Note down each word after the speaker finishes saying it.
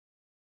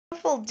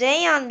beautiful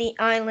day on the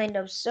island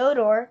of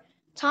Sodor.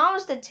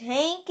 Thomas the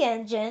Tank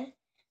Engine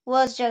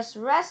was just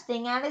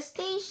resting at his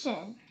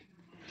station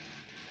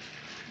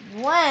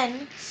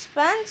when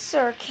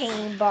Spencer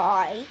came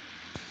by.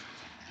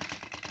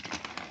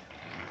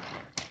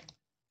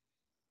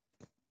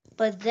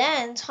 But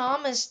then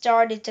Thomas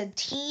started to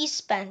tease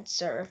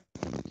Spencer.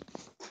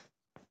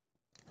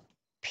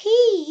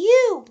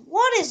 P.U.,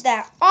 what is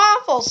that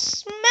awful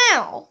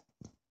smell?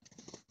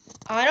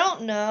 I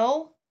don't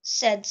know,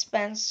 said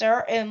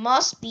Spencer. It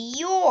must be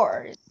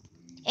yours.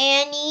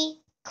 Annie,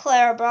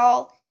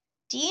 Clarabelle,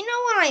 do you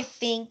know what I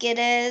think it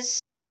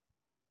is?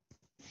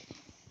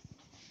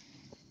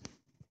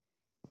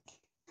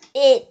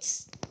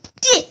 It's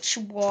ditch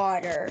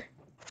water.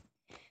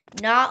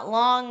 Not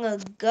long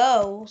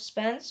ago,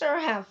 Spencer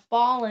had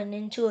fallen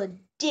into a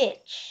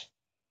ditch.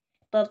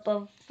 But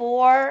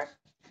before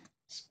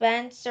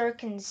Spencer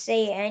can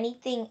say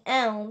anything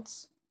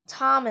else,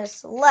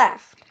 Thomas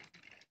left.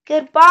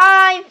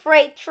 Goodbye,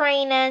 freight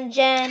train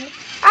engine.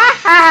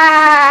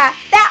 Ah!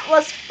 That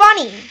was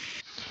funny.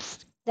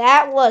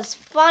 That was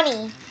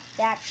funny.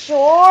 That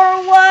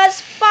sure was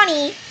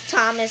funny,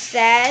 Thomas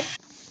said.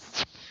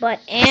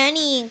 But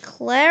Annie and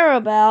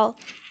Clarabelle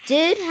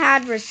did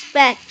have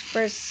respect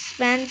for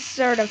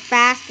Spencer, the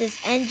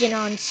fastest engine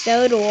on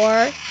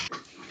Sodor.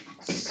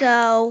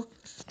 So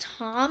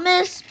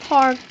Thomas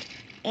parked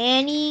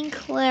Annie and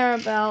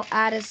Clarabelle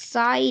at a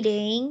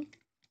siding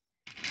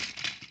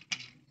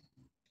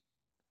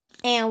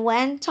and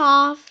went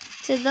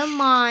off to the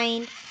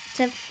mine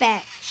to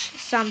fetch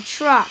some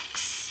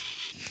trucks.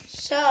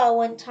 So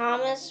when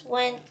Thomas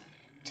went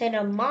to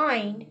the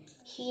mine,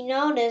 he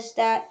noticed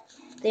that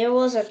there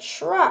was a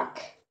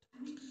truck.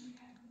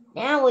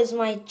 Now is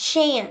my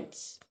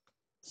chance,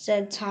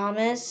 said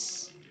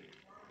Thomas.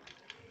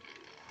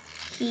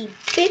 He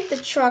bit the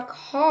truck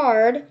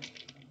hard,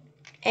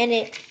 and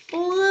it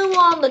flew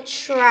on the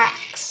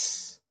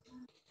tracks.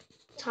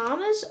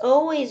 Thomas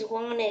always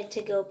wanted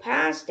to go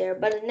past there,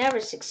 but it never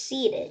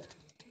succeeded.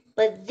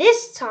 But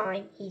this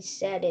time, he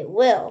said it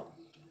will.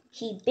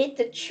 He bit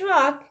the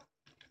truck,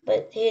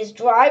 but his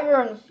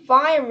driver and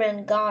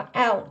fireman got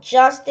out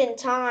just in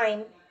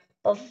time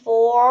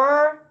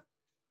before...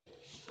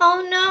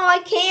 Oh no, I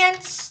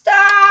can't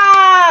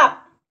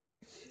stop!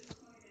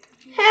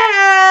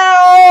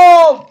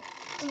 Help!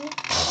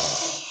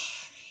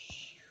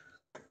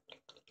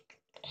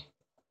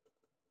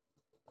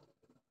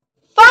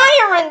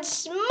 Fire and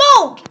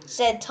smoke,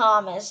 said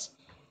Thomas.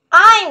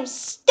 I'm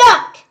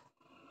stuck!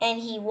 And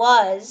he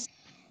was.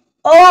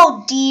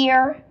 Oh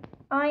dear,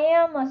 I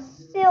am a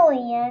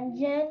silly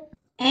engine.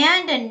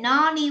 And a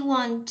naughty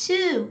one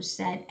too,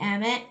 said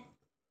Emmitt.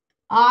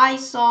 I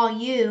saw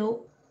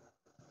you.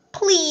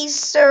 Please,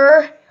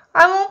 sir,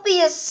 I won't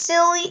be a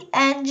silly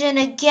engine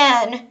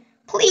again.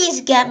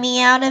 Please get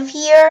me out of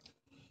here.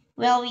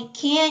 Well, we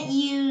can't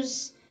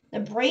use the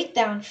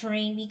breakdown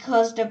train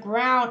because the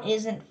ground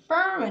isn't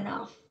firm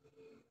enough.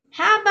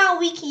 How about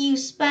we can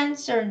use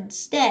Spencer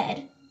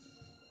instead?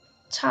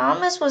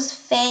 Thomas was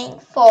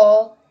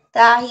thankful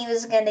that he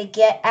was going to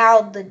get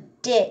out of the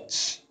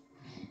ditch,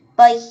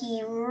 but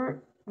he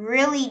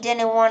really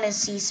didn't want to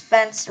see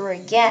Spencer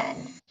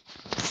again.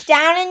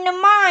 Down in the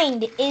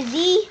mine, is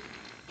he?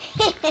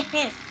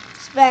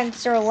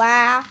 Spencer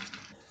laughed.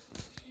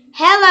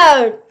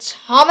 Hello,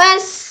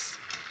 Thomas.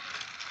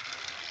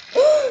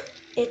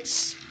 It's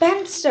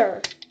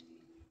Spencer.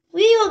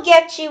 We will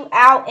get you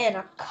out in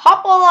a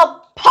couple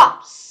of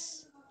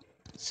puffs.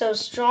 So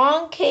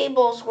strong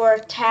cables were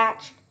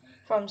attached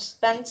from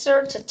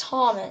Spencer to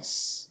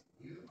Thomas.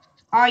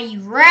 Are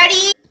you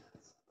ready?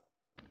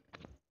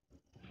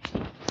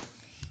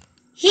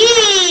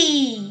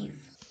 Heave!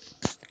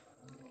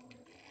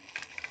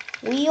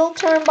 Wheel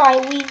turn by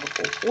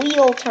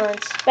wheel turn.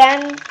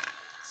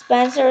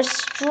 Spencer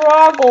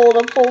struggled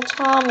to pull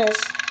Thomas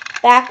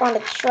back on the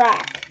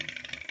track.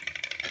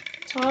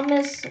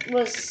 Thomas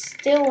was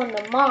still in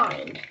the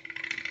mine,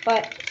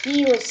 but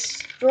he was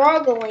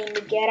struggling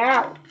to get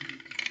out.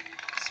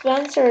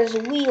 Spencer's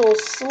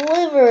wheels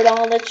slivered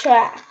on the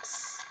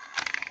tracks.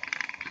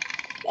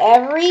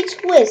 Every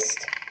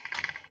twist,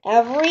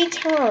 every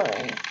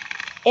turn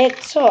it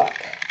took.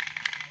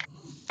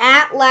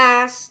 At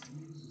last,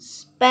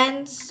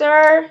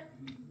 Spencer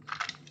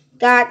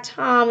got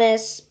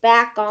Thomas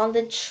back on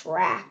the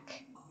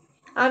track.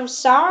 I'm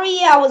sorry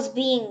I was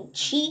being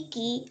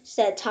cheeky,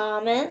 said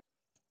Thomas.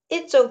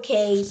 It's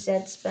okay,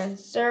 said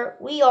Spencer.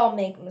 We all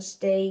make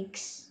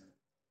mistakes.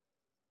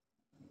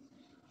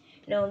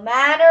 No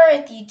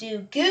matter if you do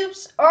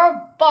goops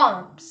or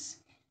bumps,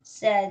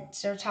 said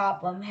Sir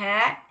Topham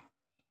Hatt.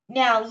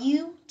 Now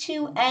you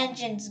two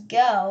engines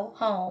go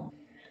home.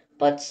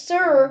 But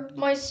sir,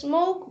 my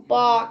smoke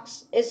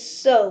box is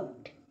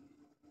soaked.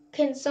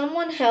 Can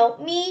someone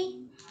help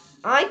me?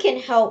 I can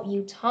help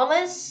you,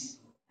 Thomas.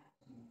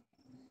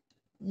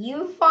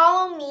 You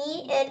follow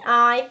me and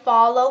I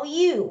follow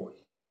you.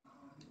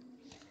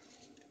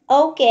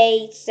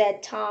 Okay,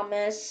 said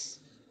Thomas.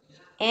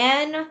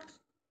 And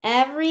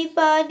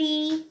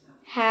everybody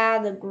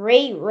had a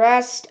great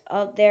rest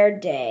of their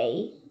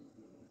day.